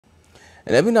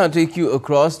And let me now take you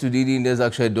across to DD India's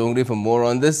Akshay Dongre for more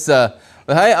on this.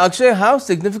 Hi Akshay, how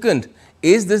significant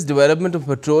is this development of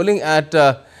patrolling at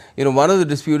one of the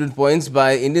disputed points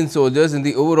by Indian soldiers in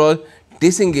the overall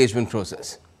disengagement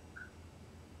process?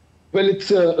 Well,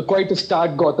 it's quite a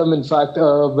start, Gautam. In fact,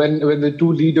 when the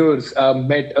two leaders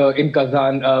met in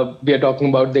Kazan, we are talking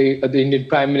about the Indian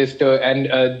Prime Minister and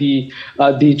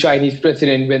the Chinese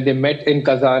President. When they met in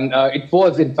Kazan, it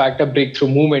was in fact a breakthrough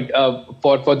moment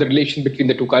for the relation between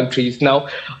the two countries. Now,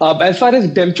 as far as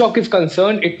Demchok is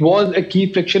concerned, it was a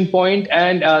key friction point,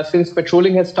 and since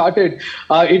patrolling has started,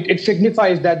 it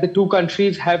signifies that the two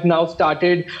countries have now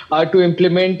started to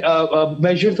implement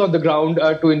measures on the ground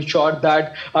to ensure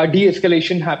that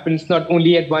de-escalation happens not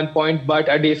only at one point, but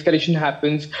a de-escalation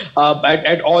happens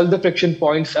at all the friction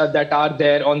points that are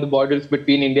there on the borders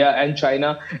between India and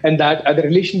China, and that the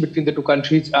relation between the two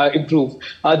countries improve.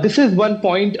 This is one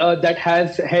point that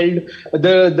has held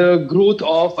the growth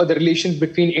of the relations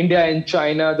between India and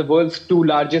China, the world's two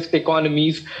largest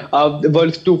economies, the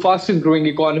world's two fastest growing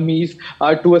economies,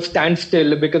 to a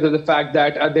standstill because of the fact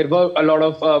that there were a lot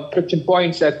of friction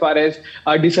points as far as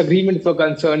disagreements were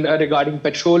concerned regarding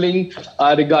patrolling,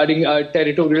 regarding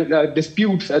territorial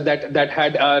disputes that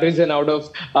had risen out of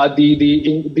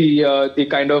the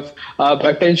kind of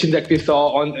tension that we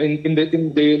saw in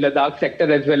the Ladakh sector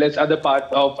as well as other parts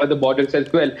of the borders as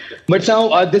well. But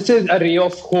now this is a ray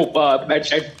of hope.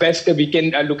 At best, we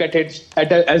can look at it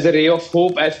as a ray of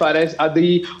hope as far as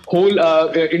the whole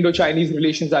Indo-Chinese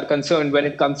relations are concerned when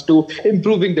it comes to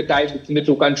improving the ties between the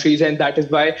two countries, and that is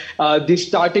why the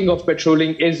starting of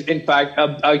patrolling is in fact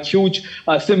a huge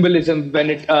symbolism when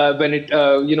it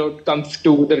comes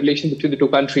to the relation between the two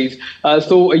countries.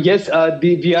 So yes,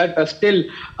 we are still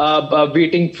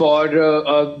waiting for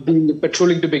the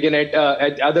patrolling to begin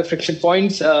at other friction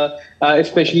points,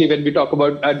 especially when we talk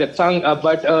about Depsang,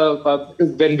 but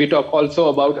when we talk also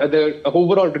about the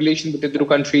overall relation between the two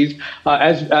countries,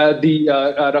 as the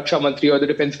Raksha Mantri or the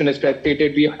Defense Minister has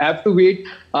stated, we have to wait.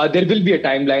 There will be a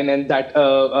timeline, and that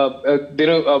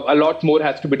a lot more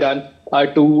has to be done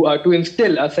to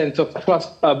instill a sense of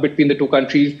trust between the two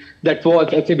countries that was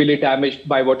severely damaged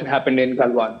by what happened in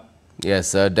Galwan.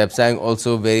 Yes, Depsang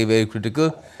also very, very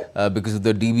critical because of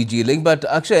the DBG link. But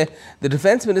Akshay, the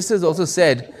Defence Minister has also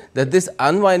said that this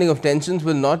unwinding of tensions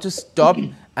will not just stop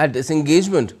at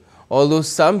disengagement, although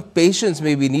some patience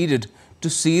may be needed to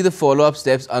see the follow-up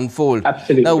steps unfold.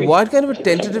 Absolutely. Now, what kind of a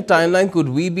tentative timeline could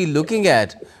we be looking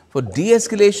at for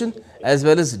de-escalation as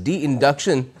well as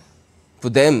de-induction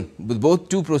for them, with both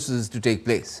two processes to take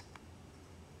place?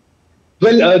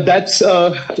 Well, that's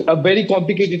a very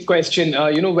complicated question,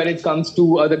 when it comes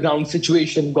to the ground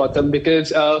situation, Gautam,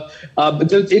 because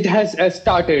it has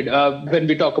started when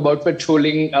we talk about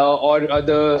patrolling or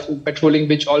the patrolling,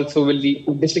 which also will lead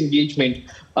to disengagement,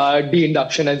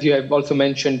 de-induction, as you have also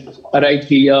mentioned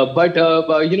rightly. But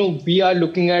we are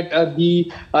looking at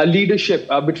the leadership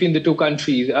between the two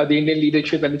countries, the Indian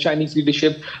leadership and the Chinese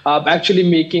leadership, actually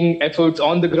making efforts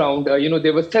on the ground.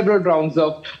 There were several rounds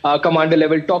of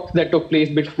commander-level talks that took place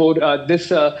before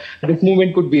this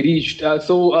movement could be reached.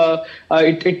 So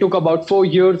it took about 4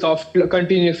 years of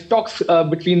continuous talks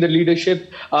between the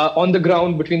leadership on the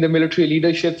ground, between the military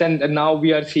leaderships, and now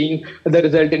we are seeing the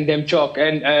result in Demchok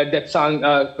and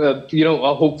Depsang,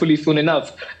 hopefully soon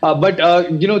enough. But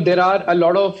there are a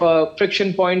lot of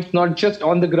friction points, not just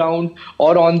on the ground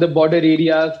or on the border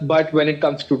areas, but when it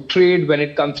comes to trade, when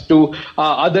it comes to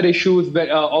other issues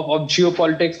of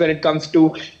geopolitics, when it comes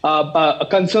to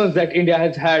concerns that India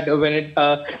has had when it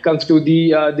comes to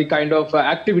the kind of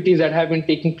activities that have been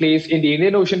taking place in the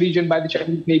Indian Ocean region by the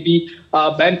Chinese Navy,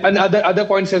 and other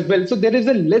points as well. So there is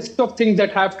a list of things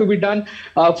that have to be done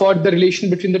for the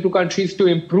relation between the two countries to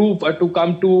improve, to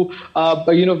come to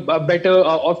better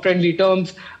or friendly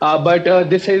terms. But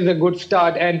this is a good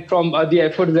start, and from the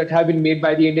efforts that have been made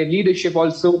by the Indian leadership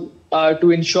also,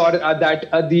 to ensure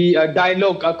that the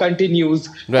dialogue continues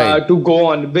to go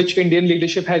on, which Indian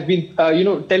leadership has been,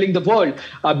 telling the world,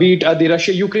 be it the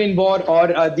Russia-Ukraine war or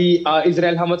the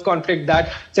Israel-Hamas conflict,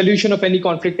 that solution of any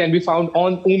conflict can be found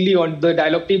only on the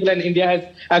dialogue table, and India has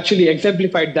actually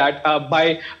exemplified that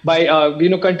by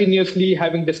continuously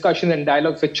having discussions and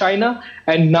dialogues with China,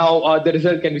 and now the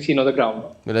result can be seen on the ground.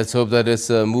 Well, let's hope that it's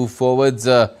move forwards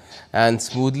and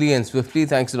smoothly and swiftly.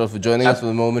 Thanks a lot for joining us for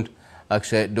the moment,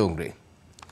 Akshay Dongre.